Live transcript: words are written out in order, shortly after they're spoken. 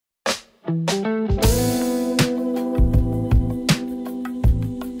This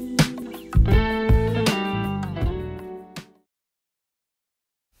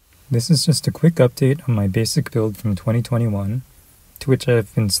is just a quick update on my basic build from 2021, to which I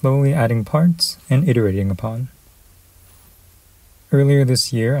have been slowly adding parts and iterating upon. Earlier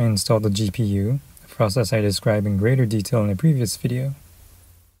this year I installed a GPU, a process I described in greater detail in a previous video.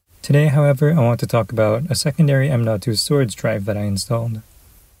 Today, however, I want to talk about a secondary M.2 storage drive that I installed.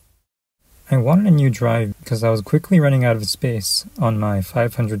 I wanted a new drive because I was quickly running out of space on my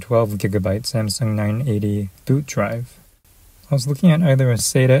 512GB Samsung 980 boot drive. I was looking at either a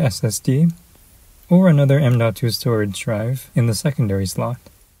SATA SSD or another M.2 storage drive in the secondary slot.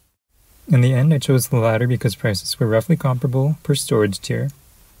 In the end, I chose the latter because prices were roughly comparable per storage tier,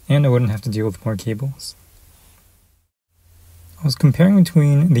 and I wouldn't have to deal with more cables. I was comparing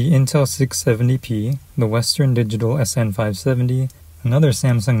between the Intel 670p, the Western Digital SN570, another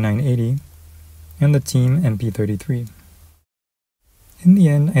Samsung 980, and the Team MP33. In the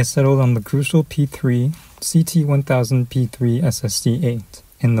end, I settled on the crucial P3 CT1000P3 SSD8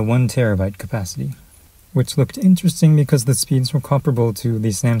 in the 1TB capacity, which looked interesting because the speeds were comparable to the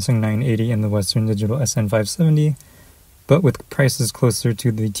Samsung 980 and the Western Digital SN570, but with prices closer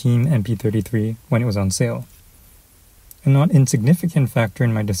to the Team MP33 when it was on sale. A not insignificant factor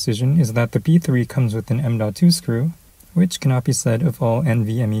in my decision is that the P3 comes with an M.2 screw, which cannot be said of all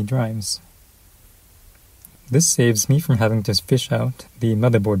NVMe drives. This saves me from having to fish out the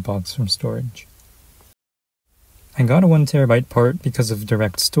motherboard box from storage. I got a 1TB part because of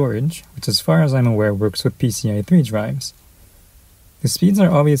direct storage, which as far as I'm aware works with PCI 3 drives. The speeds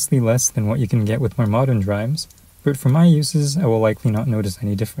are obviously less than what you can get with more modern drives, but for my uses I will likely not notice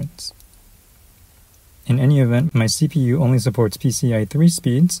any difference. In any event, my CPU only supports PCI 3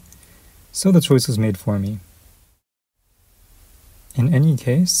 speeds, so the choice was made for me. In any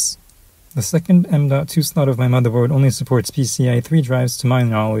case, the second M.2 slot of my motherboard only supports PCI 3 drives to my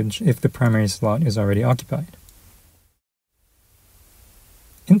knowledge if the primary slot is already occupied.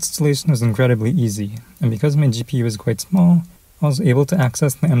 Installation was incredibly easy, and because my GPU is quite small, I was able to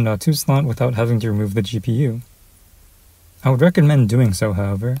access the M.2 slot without having to remove the GPU. I would recommend doing so,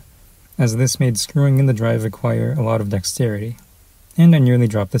 however, as this made screwing in the drive require a lot of dexterity, and I nearly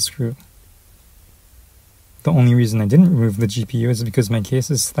dropped the screw. The only reason I didn't remove the GPU is because my case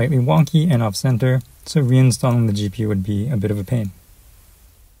is slightly wonky and off-center, so reinstalling the GPU would be a bit of a pain.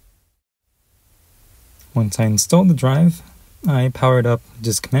 Once I installed the drive, I powered up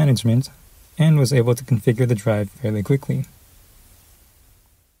disk management and was able to configure the drive fairly quickly.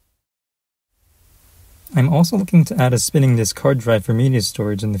 I'm also looking to add a spinning disk hard drive for media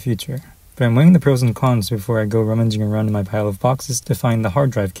storage in the future, but I'm weighing the pros and cons before I go rummaging around in my pile of boxes to find the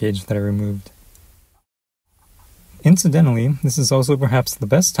hard drive cage that I removed. Incidentally, this is also perhaps the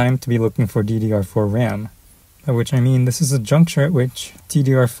best time to be looking for DDR4 RAM, by which I mean this is a juncture at which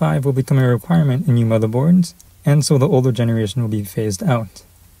DDR5 will become a requirement in new motherboards, and so the older generation will be phased out.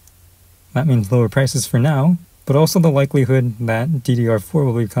 That means lower prices for now, but also the likelihood that DDR4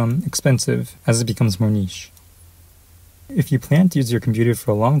 will become expensive as it becomes more niche. If you plan to use your computer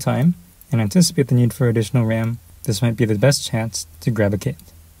for a long time, and anticipate the need for additional RAM, this might be the best chance to grab a kit.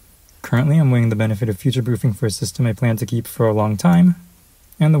 Currently, I'm weighing the benefit of future-proofing for a system I plan to keep for a long time,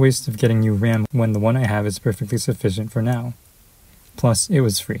 and the waste of getting new RAM when the one I have is perfectly sufficient for now. Plus, it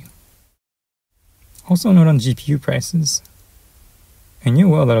was free. Also note on GPU prices. I knew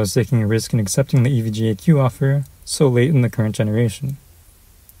well that I was taking a risk in accepting the EVGA-Q offer so late in the current generation.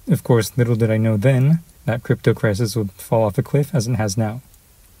 Of course, little did I know then that crypto crisis would fall off a cliff as it has now.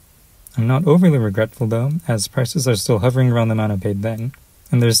 I'm not overly regretful though, as prices are still hovering around the amount I paid then,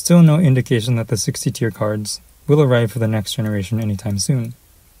 and there's still no indication that the 60-tier cards will arrive for the next generation anytime soon.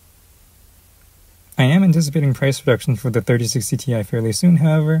 I am anticipating price reduction for the 3060 Ti fairly soon,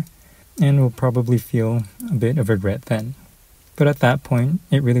 however, and will probably feel a bit of regret then. But at that point,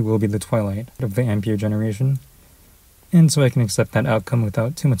 it really will be the twilight of the Ampere generation, and so I can accept that outcome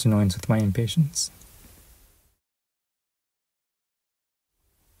without too much annoyance with my impatience.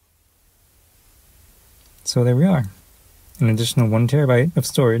 So there we are. An additional 1TB of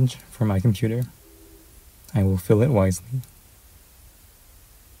storage for my computer. I will fill it wisely.